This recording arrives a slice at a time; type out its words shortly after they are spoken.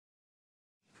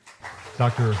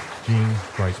Dr. Gene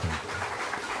Griessman.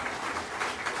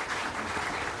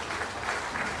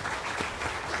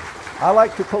 I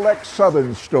like to collect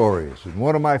Southern stories, and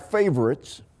one of my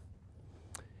favorites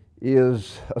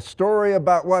is a story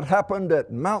about what happened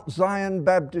at Mount Zion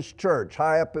Baptist Church,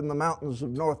 high up in the mountains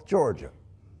of North Georgia.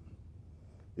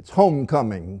 It's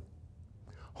homecoming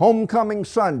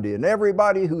Sunday, and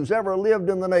everybody who's ever lived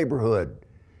in the neighborhood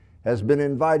has been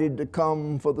invited to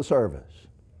come for the service.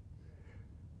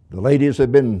 The ladies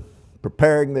have been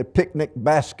preparing their picnic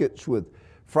baskets with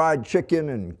fried chicken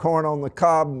and corn on the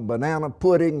cob and banana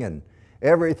pudding and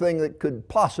everything that could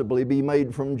possibly be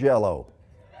made from Jell-O.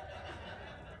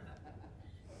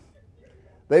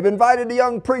 They've invited a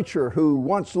young preacher who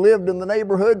once lived in the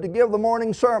neighborhood to give the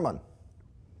morning sermon.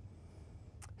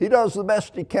 He does the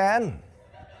best he can.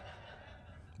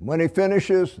 When he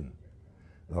finishes,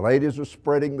 the ladies are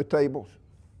spreading the tables.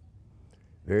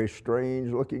 A very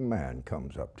strange looking man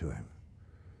comes up to him,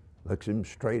 looks him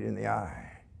straight in the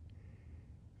eye.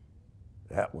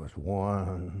 That was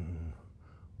one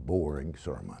boring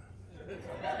sermon.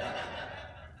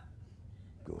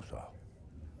 Goes off.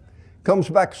 Comes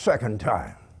back a second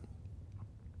time.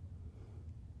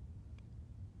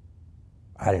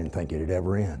 I didn't think it'd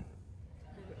ever end.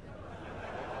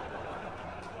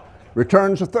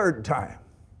 Returns a third time.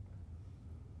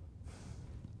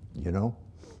 You know,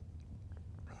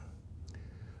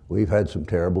 we've had some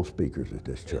terrible speakers at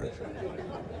this church.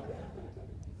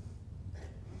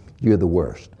 You're the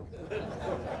worst.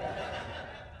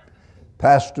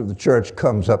 Pastor of the church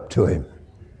comes up to him,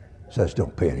 says,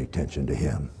 don't pay any attention to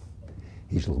him.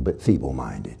 He's a little bit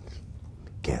feeble-minded,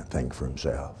 can't think for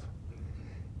himself.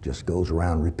 Just goes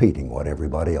around repeating what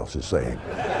everybody else is saying.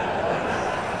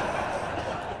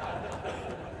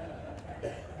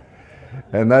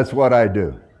 And that's what I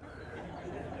do.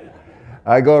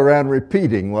 I go around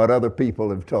repeating what other people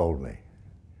have told me.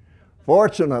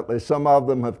 Fortunately, some of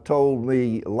them have told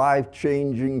me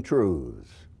life-changing truths.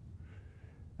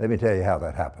 Let me tell you how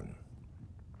that happened.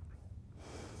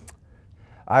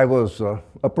 I was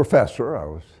a professor. I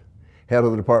was head of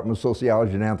the Department of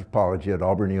Sociology and Anthropology at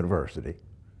Auburn University.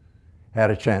 Had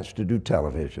a chance to do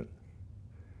television.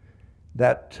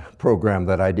 That program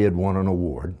that I did won an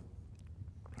award.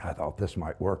 I thought this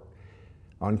might work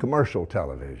on commercial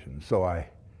television, so I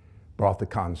brought the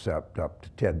concept up to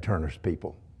Ted Turner's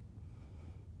people.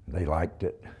 They liked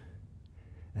it,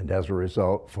 and as a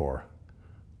result, for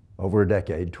over a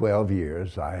decade, 12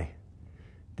 years, I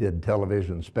did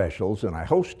television specials, and I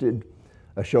hosted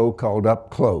a show called Up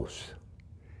Close,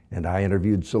 and I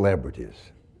interviewed celebrities.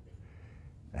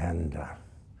 And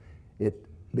it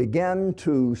began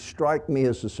to strike me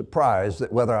as a surprise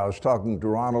that whether I was talking to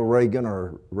Ronald Reagan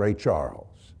or Ray Charles,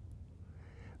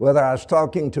 whether I was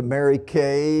talking to Mary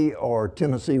Kay or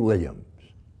Tennessee Williams,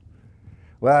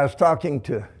 whether I was talking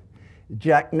to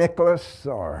Jack Nicklaus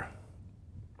or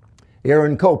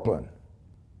Aaron Copland,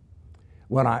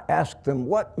 when I asked them,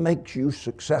 what makes you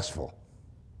successful?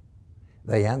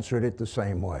 They answered it the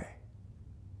same way.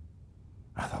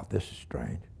 I thought, this is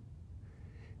strange.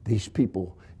 These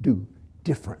people do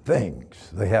different things.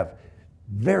 They have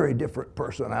very different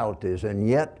personalities, and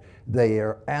yet they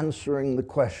are answering the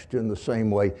question the same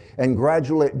way. And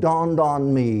gradually it dawned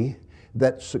on me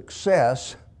that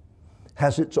success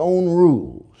has its own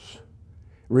rules,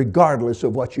 regardless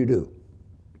of what you do.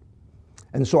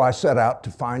 And so I set out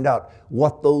to find out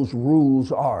what those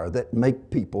rules are that make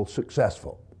people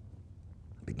successful.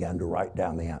 Began to write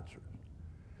down the answers.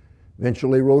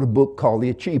 Eventually wrote a book called The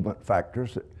Achievement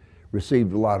Factors that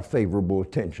received a lot of favorable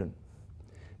attention.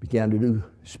 Began to do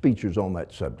speeches on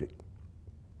that subject.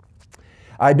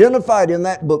 Identified in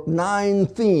that book 9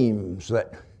 themes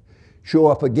that show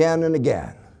up again and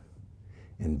again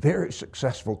in very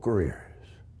successful careers.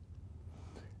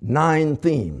 9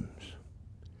 themes.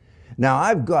 Now,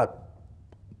 I've got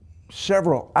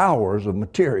several hours of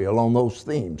material on those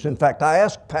themes. In fact, I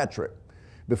asked Patrick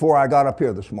before I got up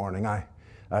here this morning, I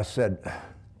said,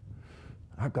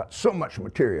 I've got so much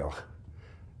material.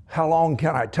 How long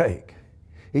can I take?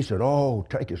 He said, oh,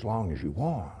 take as long as you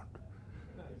want.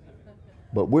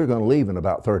 But we're going to leave in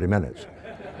about 30 minutes.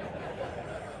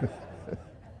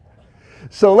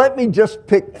 So let me just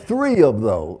pick 3 of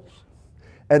those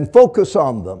and focus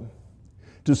on them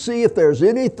to see if there's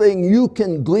anything you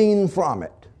can glean from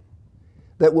it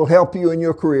that will help you in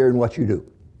your career and what you do.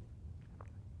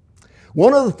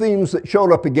 One of the themes that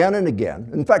showed up again and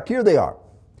again, in fact, here they are: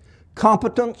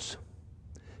 competence,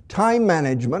 time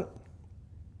management,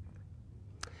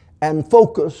 and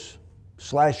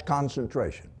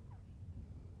focus/concentration.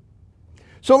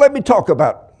 So let me talk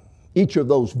about each of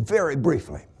those very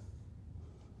briefly.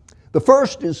 The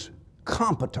first is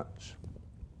competence.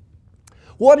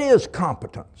 What is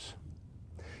competence?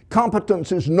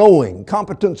 Competence is knowing.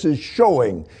 Competence is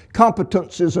showing.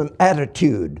 Competence is an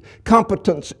attitude.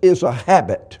 Competence is a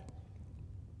habit.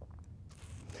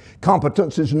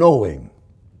 Competence is knowing.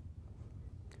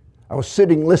 I was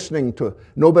sitting listening to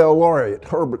Nobel laureate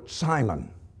Herbert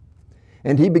Simon,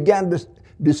 and he began to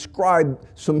describe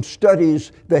some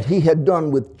studies that he had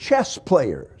done with chess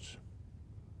players.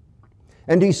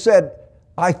 And he said,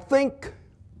 I think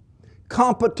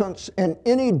competence in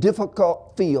any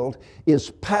difficult field is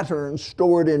patterns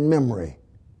stored in memory.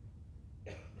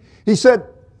 He said,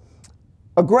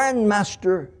 a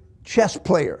grandmaster chess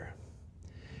player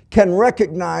can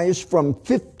recognize from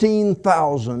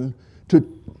 15,000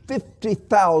 to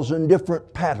 50,000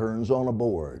 different patterns on a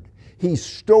board. He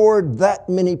stored that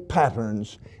many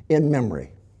patterns in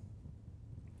memory.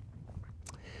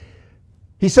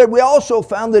 He said, we also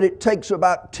found that it takes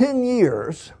about 10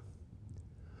 years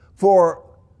for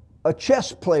a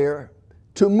chess player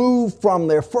to move from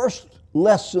their first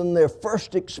lesson, their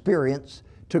first experience,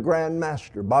 to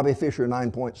grandmaster. Bobby Fischer,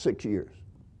 9.6 years.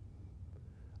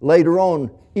 Later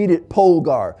on, Edith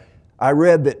Polgar, I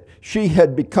read that she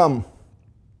had become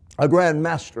a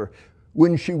grandmaster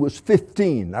when she was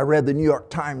 15. I read the New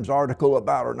York Times article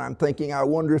about her, and I'm thinking, I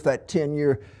wonder if that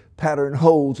 10-year pattern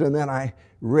holds. And then I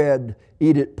read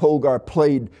Edith Polgar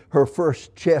played her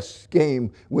first chess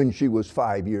game when she was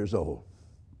 5 years old.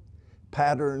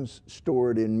 Patterns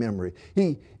stored in memory.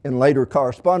 He, in later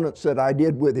correspondence that I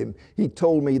did with him, he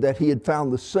told me that he had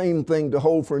found the same thing to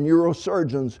hold for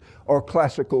neurosurgeons or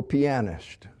classical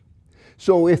pianists.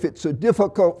 So if it's a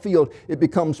difficult field, it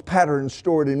becomes patterns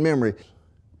stored in memory.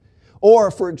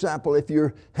 Or, for example, if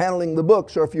you're handling the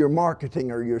books, or if you're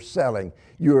marketing or you're selling,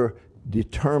 you're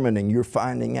determining, you're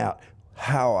finding out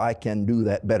how I can do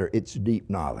that better. It's deep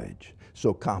knowledge.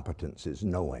 So competence is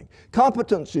knowing.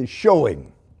 Competence is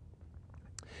showing.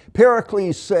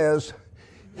 Pericles says,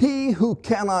 he who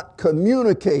cannot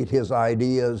communicate his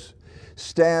ideas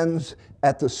stands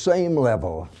at the same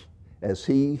level as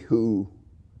he who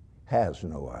has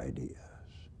no ideas.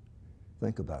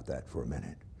 Think about that for a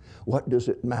minute. What does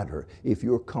it matter if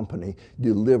your company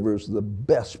delivers the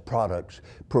best products,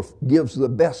 gives the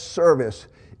best service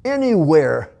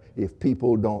anywhere if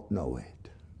people don't know it?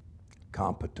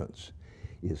 Competence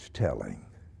is telling.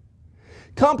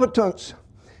 Competence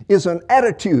is an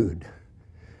attitude.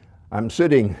 I'm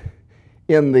sitting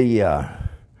in the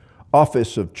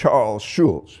office of Charles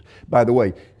Schulz. By the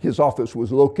way, his office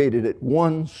was located at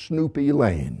 1 Snoopy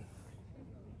Lane,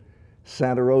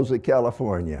 Santa Rosa,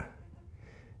 California.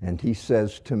 And he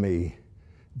says to me,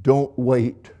 don't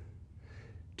wait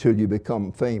till you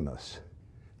become famous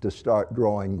to start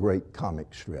drawing great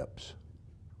comic strips.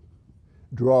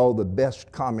 Draw the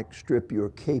best comic strip you're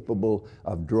capable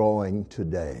of drawing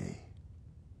today.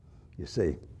 You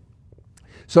see,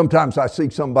 sometimes I see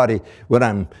somebody when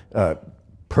I'm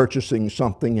purchasing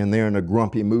something and they're in a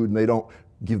grumpy mood and they don't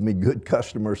give me good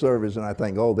customer service, and I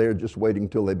think, oh, they're just waiting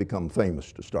till they become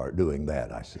famous to start doing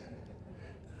that, I see.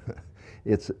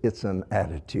 It's an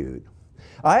attitude.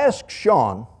 I asked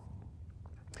Sean,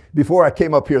 before I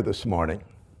came up here this morning,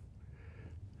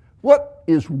 what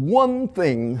is one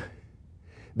thing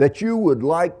that you would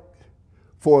like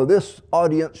for this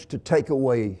audience to take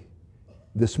away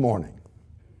this morning?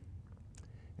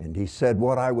 And he said,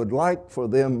 what I would like for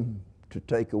them to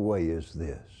take away is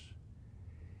this: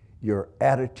 your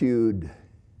attitude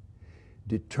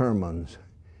determines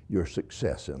your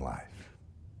success in life.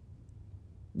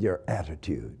 Your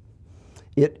attitude.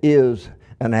 It is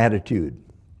an attitude.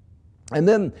 And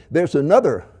then there's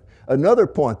another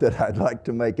point that I'd like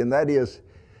to make, and that is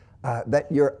that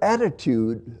your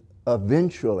attitude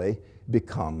eventually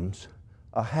becomes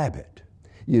a habit.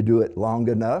 You do it long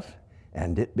enough,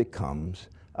 and it becomes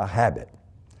a habit.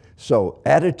 So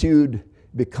attitude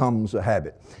becomes a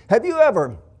habit. Have you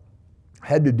ever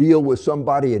had to deal with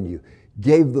somebody and you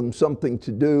gave them something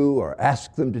to do or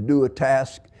asked them to do a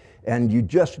task, and you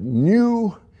just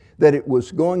knew that it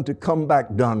was going to come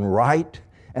back done right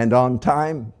and on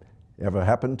time? Ever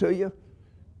happened to you?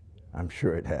 I'm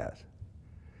sure it has.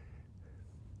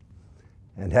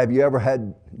 And have you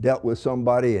ever dealt with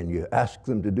somebody and you asked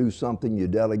them to do something, you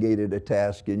delegated a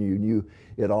task, and you knew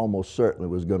it almost certainly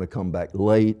was going to come back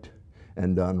late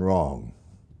and done wrong?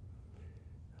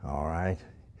 All right.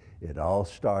 It all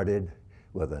started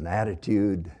with an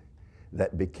attitude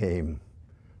that became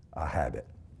a habit.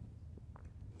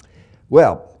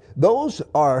 Well, those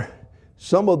are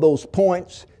some of those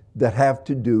points that have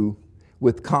to do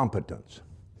with competence.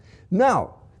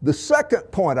 Now, the second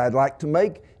point I'd like to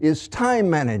make is time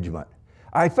management.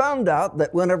 I found out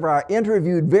that whenever I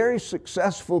interviewed very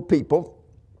successful people,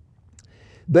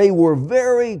 they were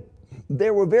very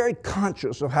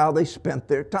conscious of how they spent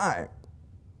their time.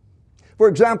 For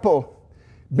example,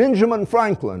 Benjamin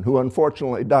Franklin, who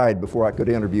unfortunately died before I could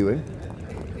interview him.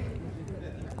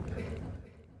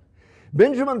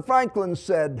 Benjamin Franklin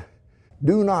said,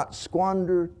 "Do not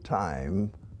squander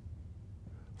time,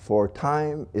 for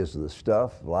time is the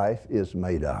stuff life is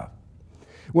made of."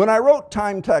 When I wrote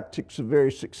Time Tactics of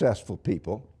Very Successful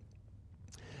People,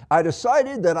 I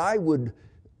decided that I would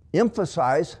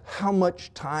emphasize how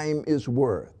much time is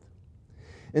worth.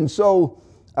 And so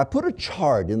I put a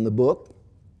chart in the book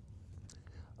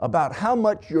about how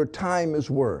much your time is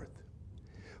worth.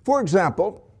 For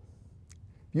example,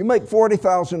 you make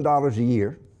 $40,000 a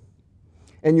year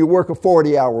and you work a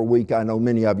 40-hour week. I know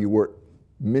many of you work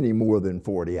many more than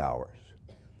 40 hours.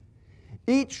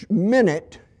 Each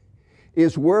minute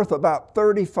is worth about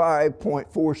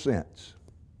 35.4 cents.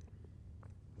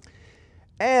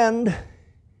 And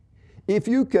if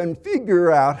you can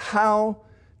figure out how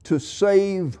to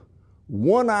save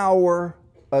 1 hour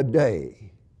a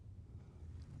day,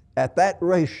 at that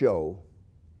ratio,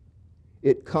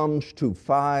 it comes to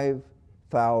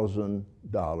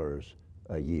 $5,000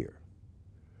 a year.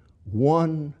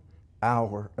 1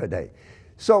 hour a day.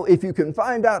 So if you can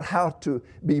find out how to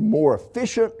be more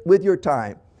efficient with your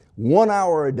time, 1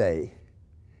 hour a day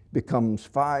becomes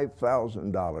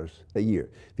 $5,000 a year.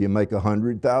 If you make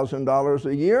 $100,000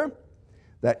 a year,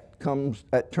 that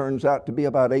turns out to be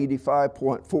about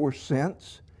 85.4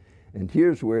 cents. And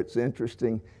here's where it's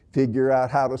interesting. Figure out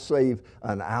how to save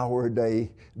an hour a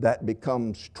day. That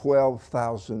becomes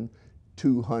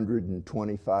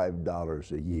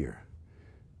 $12,225 a year.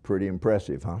 Pretty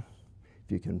impressive, huh?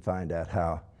 If you can find out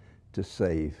how to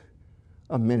save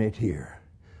a minute here,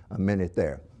 a minute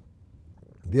there.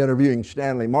 The interviewing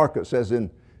Stanley Marcus, as in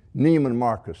Neiman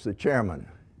Marcus, the chairman,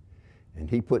 and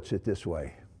he puts it this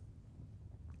way: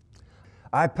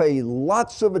 I pay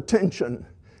lots of attention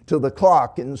to the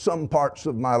clock in some parts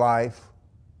of my life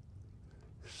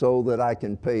so that I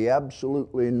can pay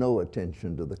absolutely no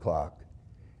attention to the clock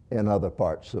in other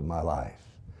parts of my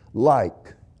life.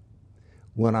 Like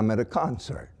when I'm at a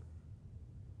concert,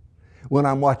 when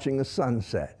I'm watching a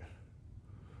sunset,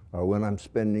 or when I'm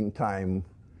spending time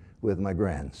with my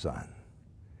grandson,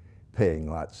 paying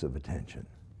lots of attention.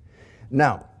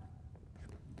 Now,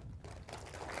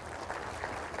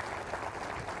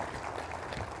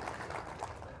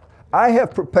 I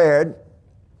have prepared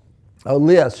a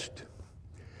list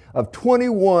of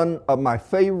 21 of my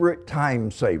favorite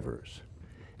time savers,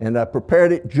 and I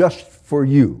prepared it just for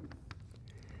you.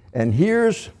 And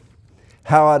here's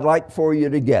how I'd like for you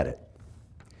to get it.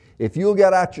 If you'll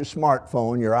get out your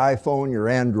smartphone, your iPhone, your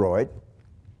Android,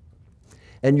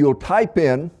 and you'll type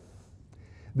in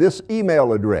this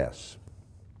email address.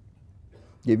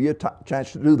 Give you a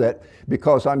chance to do that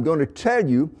because I'm going to tell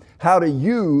you how to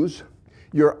use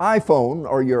your iPhone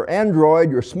or your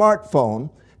Android, your smartphone,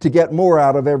 to get more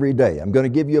out of every day. I'm going to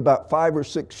give you about 5 or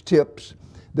 6 tips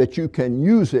that you can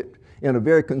use it in a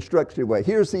very constructive way.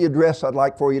 Here's the address I'd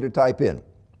like for you to type in.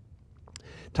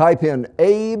 Type in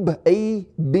Abe,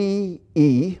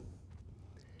 A-B-E,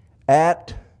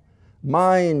 at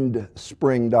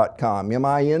mindspring.com,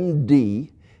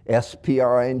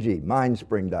 M-I-N-D-S-P-R-I-N-G,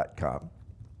 mindspring.com.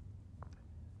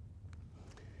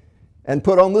 And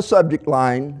put on the subject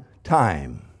line,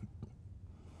 time.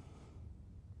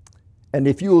 And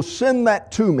if you'll send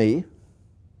that to me,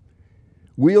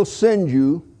 we'll send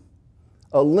you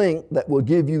a link that will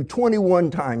give you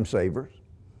 21 time savers.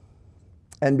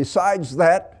 And besides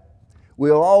that,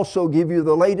 we'll also give you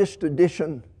the latest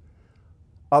edition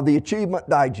of the Achievement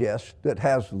Digest that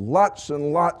has lots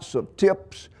and lots of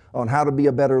tips on how to be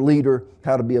a better leader,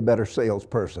 how to be a better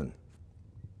salesperson.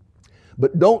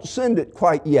 But don't send it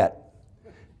quite yet.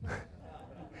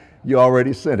 You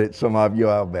already sent it, some of you,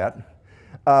 I'll bet.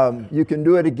 You can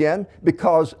do it again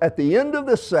because at the end of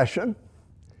this session,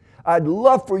 I'd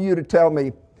love for you to tell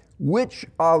me which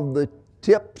of the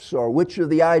tips or which of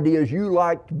the ideas you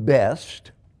liked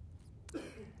best.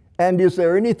 And is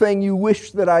there anything you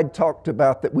wish that I'd talked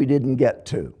about that we didn't get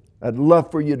to? I'd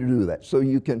love for you to do that so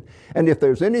you can, and if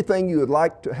there's anything you would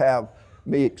like to have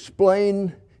me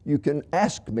explain, you can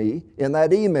ask me in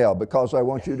that email because I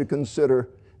want you to consider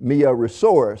me a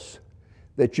resource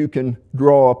that you can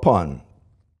draw upon.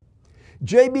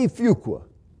 J.B. Fuqua.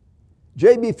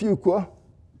 J.B. Fuqua,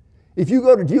 if you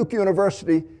go to Duke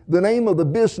University, the name of the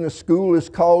business school is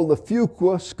called the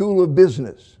Fuqua School of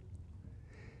Business.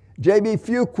 J.B.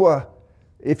 Fuqua,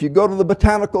 if you go to the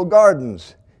Botanical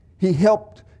Gardens, he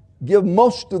helped give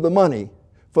most of the money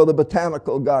for the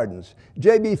botanical gardens.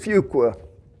 J.B. Fuqua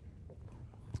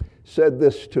said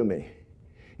this to me.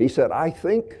 He said, I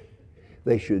think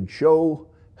they should show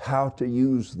how to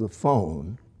use the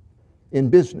phone in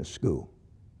business school.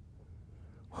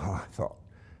 Well, I thought,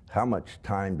 how much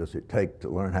time does it take to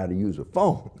learn how to use a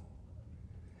phone?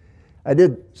 I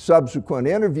did subsequent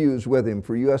interviews with him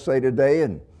for USA Today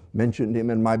and mentioned him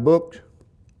in my book.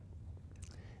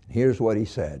 Here's what he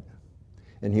said,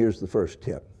 and here's the first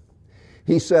tip.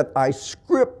 He said, I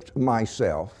script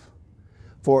myself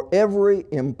for every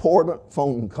important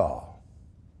phone call.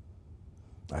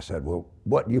 I said, well,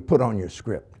 what do you put on your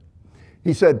script?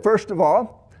 He said, first of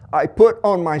all, I put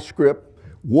on my script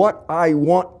what I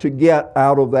want to get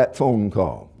out of that phone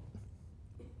call.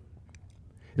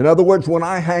 In other words, when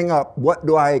I hang up, what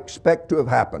do I expect to have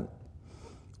happened?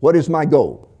 What is my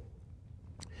goal?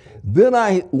 Then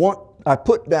I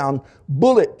put down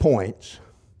bullet points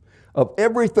of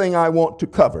everything I want to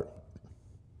cover.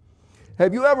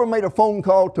 Have you ever made a phone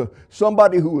call to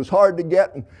somebody who was hard to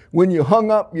get, and when you hung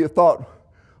up, you thought,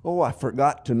 oh, I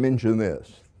forgot to mention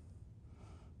this?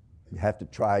 You have to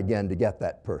try again to get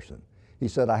that person. He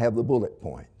said, I have the bullet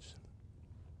points.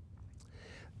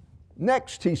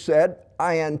 Next, he said,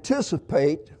 I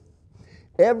anticipate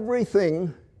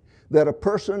everything that a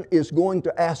person is going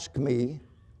to ask me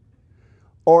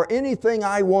or anything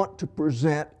I want to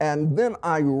present, and then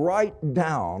I write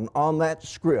down on that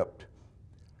script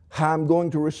how I'm going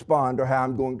to respond or how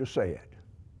I'm going to say it.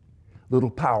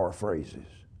 Little power phrases.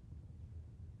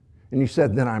 And he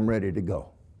said, then I'm ready to go.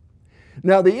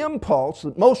 Now, the impulse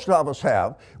that most of us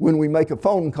have when we make a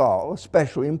phone call,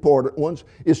 especially important ones,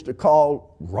 is to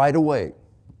call right away.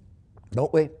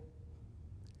 Don't we?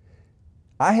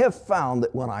 I have found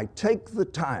that when I take the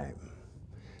time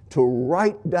to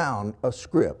write down a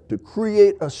script, to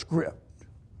create a script,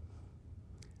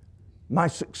 my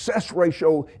success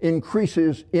ratio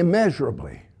increases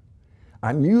immeasurably.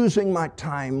 I'm using my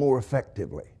time more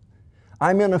effectively.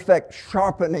 I'm in effect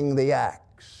sharpening the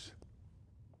axe.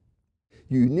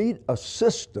 You need a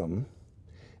system,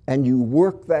 and you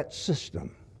work that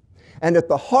system. And at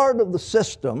the heart of the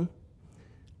system,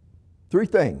 three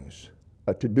things: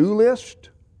 a to-do list,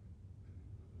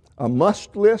 a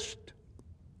must list,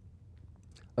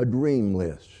 a dream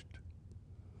list.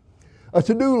 A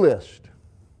to-do list.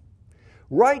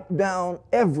 Write down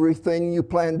everything you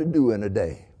plan to do in a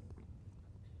day.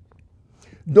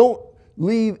 Don't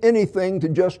leave anything to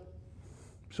just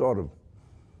sort of,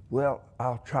 well,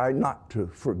 I'll try not to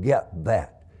forget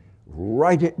that.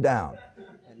 Write it down.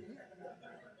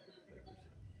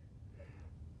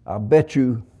 I'll bet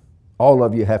you all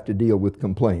of you have to deal with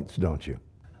complaints, don't you?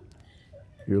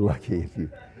 You're lucky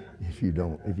if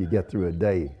you get through a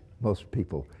day, most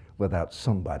people, without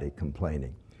somebody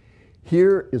complaining.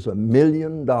 Here is $1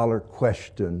 million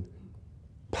question,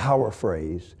 power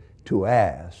phrase to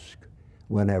ask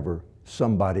whenever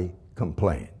somebody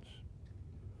complains.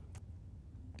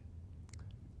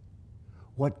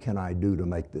 What can I do to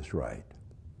make this right?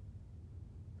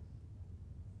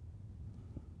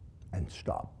 And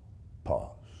stop, pause.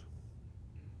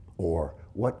 Or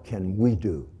what can we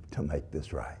do to make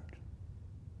this right?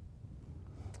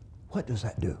 What does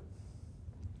that do?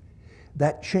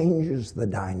 That changes the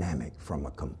dynamic from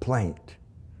a complaint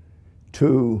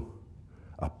to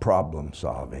a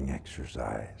problem-solving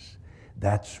exercise.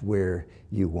 That's where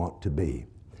you want to be.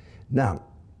 Now,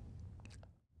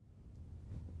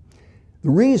 the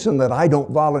reason that I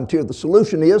don't volunteer the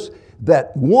solution is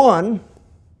that, one,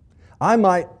 I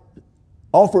might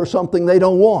offer something they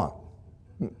don't want.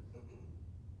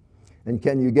 And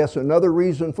can you guess another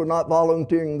reason for not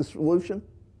volunteering the solution?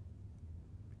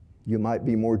 You might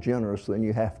be more generous than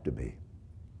you have to be.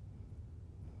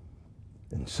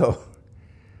 And so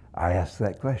I ask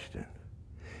that question.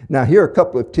 Now, here are a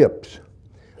couple of tips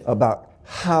about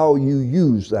how you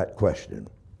use that question.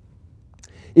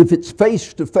 If it's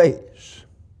face-to-face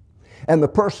and the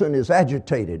person is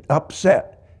agitated,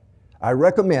 upset, I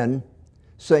recommend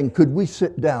saying, could we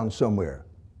sit down somewhere?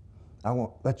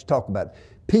 Let's talk about it.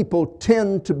 People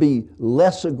tend to be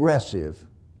less aggressive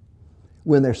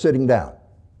when they're sitting down.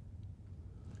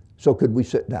 So could we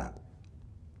sit down?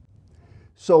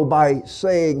 So by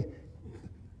saying,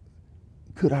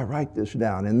 could I write this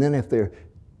down? And then if they're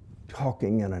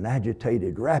talking in an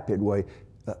agitated, rapid way,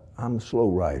 I'm a slow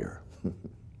writer.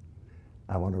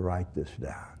 I want to write this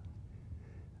down.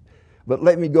 But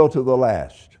let me go to the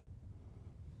last.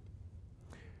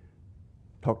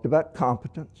 Talked about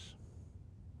competence.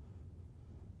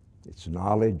 It's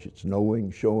knowledge, it's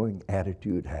knowing, showing,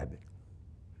 attitude, habit.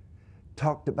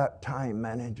 Talked about time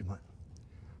management,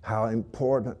 how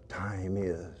important time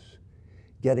is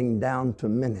getting down to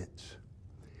minutes.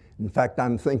 In fact,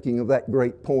 I'm thinking of that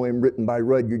great poem written by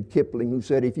Rudyard Kipling, who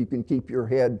said, if you can keep your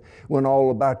head when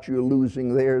all about you are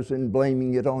losing theirs and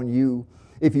blaming it on you,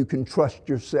 if you can trust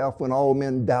yourself when all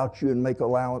men doubt you and make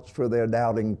allowance for their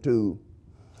doubting too,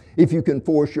 if you can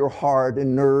force your heart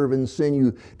and nerve and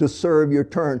sinew to serve your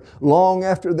turn long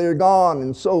after they're gone,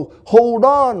 and so hold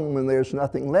on when there's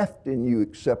nothing left in you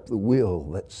except the will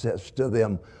that says to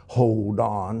them, hold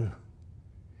on.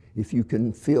 If you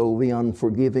can fill the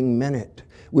unforgiving minute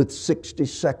with 60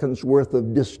 seconds worth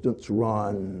of distance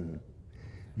run,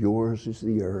 yours is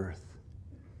the earth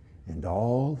and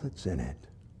all that's in it,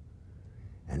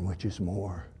 and which is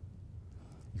more,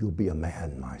 you'll be a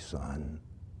man, my son.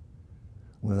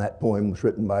 When that poem was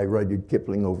written by Rudyard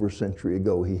Kipling over a century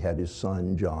ago, he had his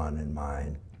son John in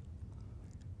mind.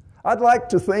 I'd like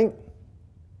to think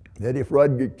that if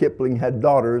Rudyard Kipling had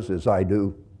daughters, as I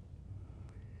do,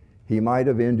 he might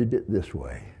have ended it this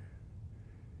way.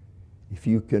 If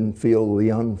you can fill the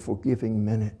unforgiving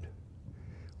minute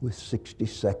with 60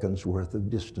 seconds worth of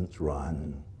distance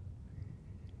run,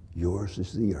 yours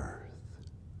is the earth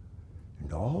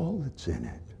and all that's in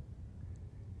it,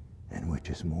 and which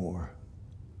is more,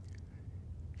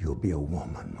 you'll be a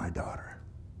woman, my daughter.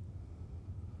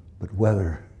 But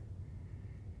whether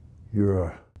you're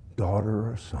a daughter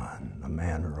or a son, a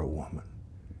man or a woman,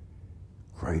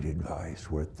 great advice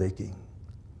worth taking.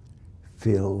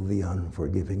 Fill the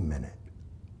unforgiving minute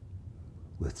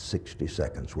with 60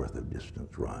 seconds worth of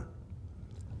distance run.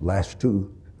 Last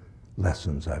two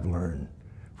lessons I've learned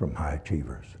from high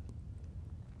achievers.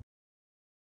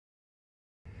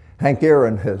 Hank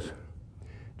Aaron has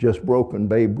just broken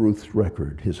Babe Ruth's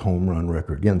record, his home run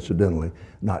record, incidentally,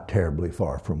 not terribly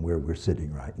far from where we're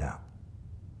sitting right now.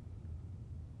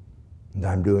 And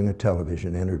I'm doing a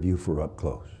television interview for Up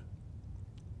Close.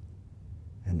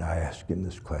 And I asked him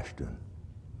this question,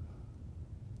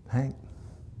 Hank,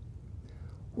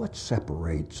 what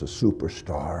separates a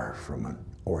superstar from an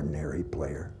ordinary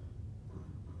player?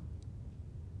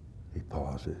 He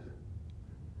pauses.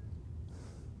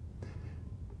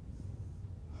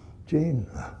 Gene,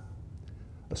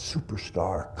 a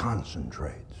superstar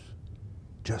concentrates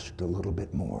just a little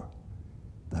bit more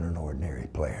than an ordinary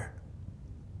player.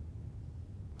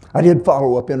 I did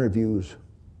follow-up interviews.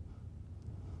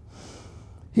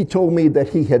 He told me that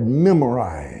he had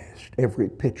memorized every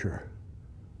pitcher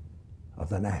of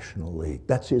the National League.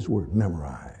 That's his word,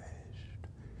 memorized.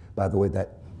 By the way,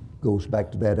 that goes back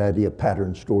to that idea of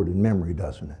pattern stored in memory,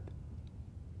 doesn't it?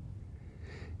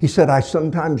 He said, I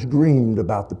sometimes dreamed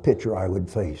about the pitcher I would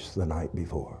face the night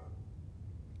before.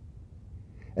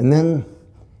 And then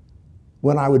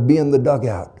when I would be in the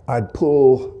dugout, I'd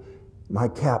pull my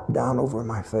cap down over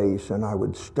my face and I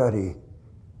would study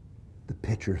the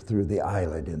pitcher through the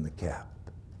eyelid in the cap.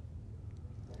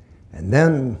 And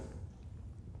then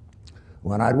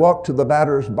when I'd walk to the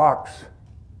batter's box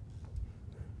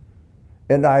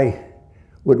and I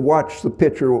would watch the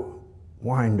pitcher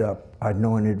wind up, I'd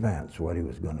know in advance what he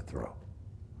was going to throw.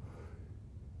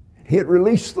 He'd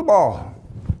release the ball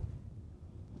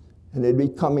and it'd be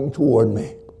coming toward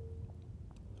me,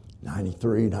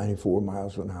 93, 94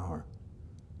 miles an hour.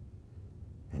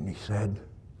 And he said,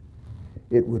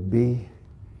 it would be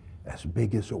as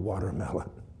big as a watermelon,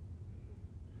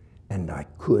 and I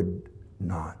could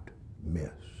not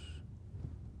miss.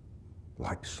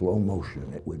 Like slow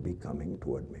motion, it would be coming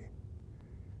toward me.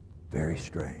 Very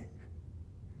strange.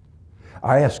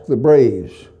 I asked the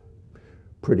Braves,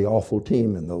 pretty awful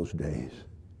team in those days,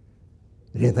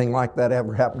 did anything like that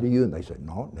ever happen to you? And they said,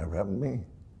 no, it never happened to me.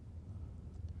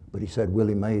 But he said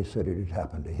Willie Mays said it had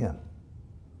happened to him.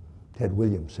 Ted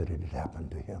Williams said it had happened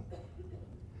to him.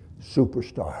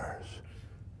 Superstars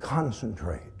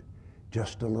concentrate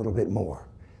just a little bit more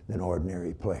than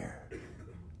ordinary players.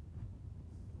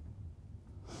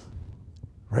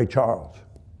 Ray Charles.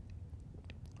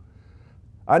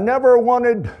 I never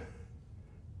wanted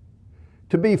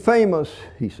to be famous,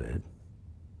 he said.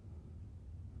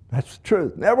 That's the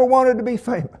truth. Never wanted to be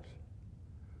famous.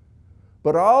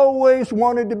 But I always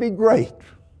wanted to be great.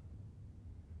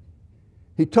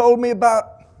 He told me about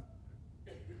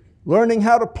learning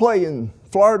how to play in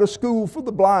Florida School for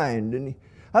the Blind, and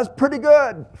I was pretty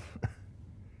good.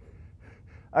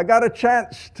 I got a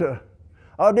chance to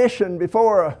audition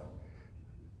before a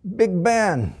big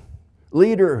band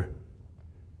leader.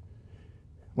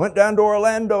 Went down to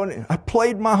Orlando and I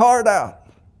played my heart out.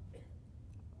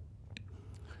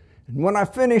 And when I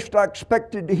finished, I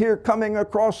expected to hear coming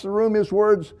across the room his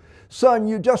words, son,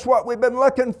 you're just what we've been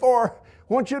looking for.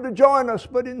 Want you to join us.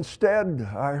 But instead,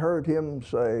 I heard him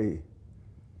say,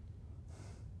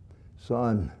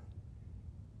 son,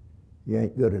 You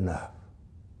ain't good enough.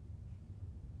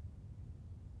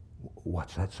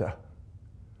 What's that, sir?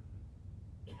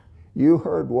 You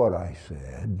heard what I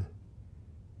said.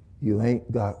 You ain't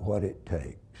got what it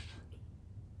takes.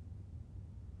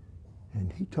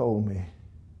 And he told me.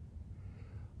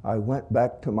 I went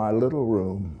back to my little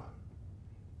room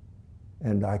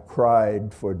and I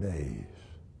cried for days.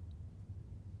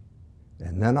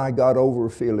 And then I got over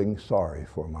feeling sorry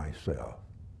for myself.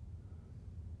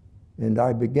 And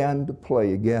I began to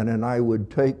play again, and I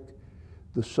would take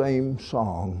the same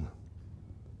song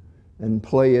and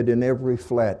play it in every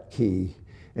flat key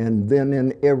and then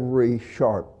in every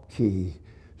sharp key,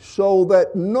 so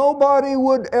that nobody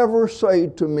would ever say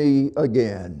to me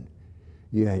again,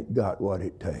 you ain't got what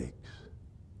it takes.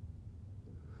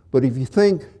 But if you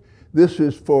think this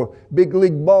is for big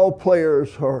league ball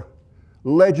players or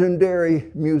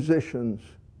legendary musicians,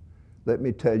 let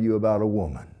me tell you about a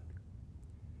woman,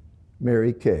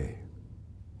 Mary Kay.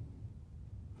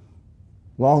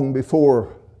 Long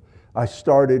before I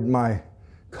started my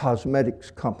cosmetics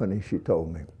company, she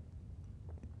told me,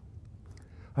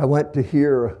 I went to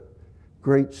hear a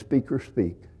great speaker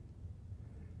speak.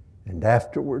 And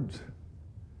afterwards,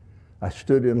 I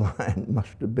stood in line,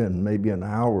 must have been maybe an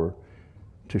hour,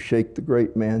 to shake the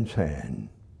great man's hand.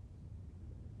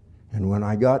 And when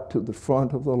I got to the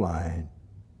front of the line,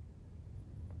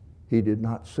 he did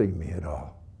not see me at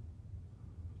all.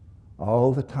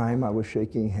 All the time I was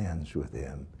shaking hands with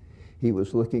him, he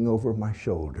was looking over my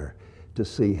shoulder to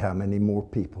see how many more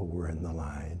people were in the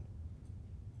line.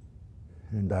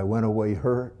 And I went away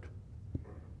hurt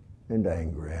and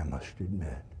angry, I must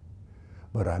admit.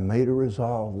 But I made a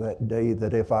resolve that day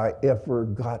that if I ever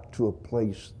got to a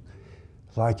place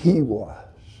like he was,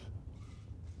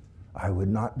 I would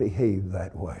not behave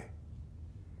that way.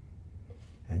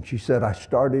 And she said, I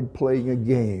started playing a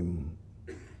game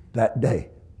that day.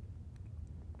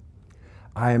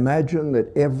 I imagine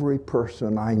that every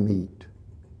person I meet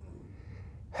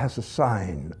has a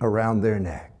sign around their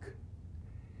neck.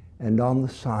 And on the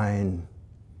sign,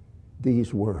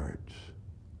 these words,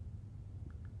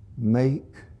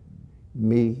 make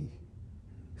me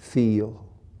feel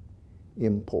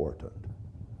important.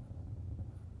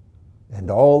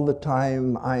 And all the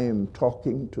time I am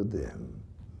talking to them,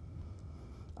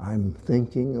 I'm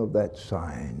thinking of that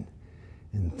sign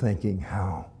and thinking,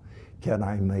 how can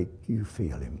I make you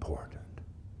feel important?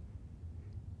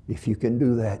 If you can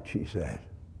do that, she said,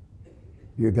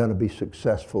 you're going to be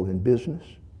successful in business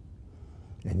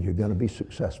and you're going to be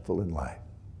successful in life.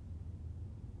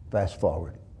 Fast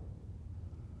forward.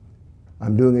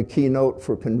 I'm doing a keynote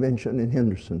for a convention in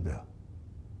Hendersonville.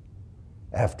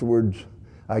 Afterwards,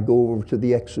 I go over to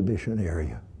the exhibition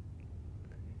area.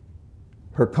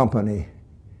 Her company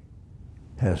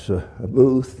has a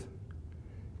booth,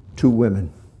 2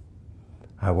 women.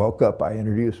 I woke up, I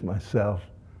introduced myself.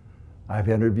 I've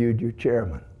interviewed your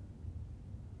chairman.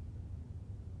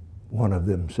 One of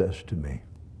them says to me,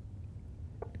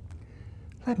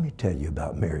 let me tell you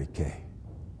about Mary Kay.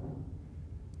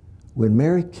 When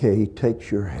Mary Kay takes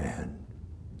your hand,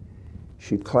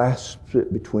 she clasps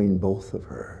it between both of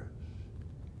hers.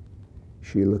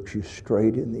 She looks you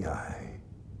straight in the eye.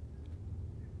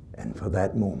 And for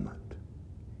that moment,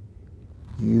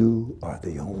 you are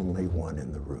the only one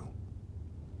in the room.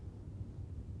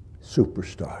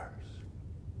 Superstars,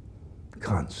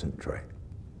 concentrate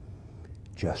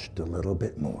just a little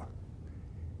bit more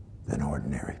than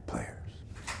ordinary players.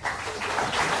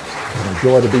 It's a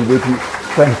joy to be with you.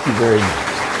 Thank you very much.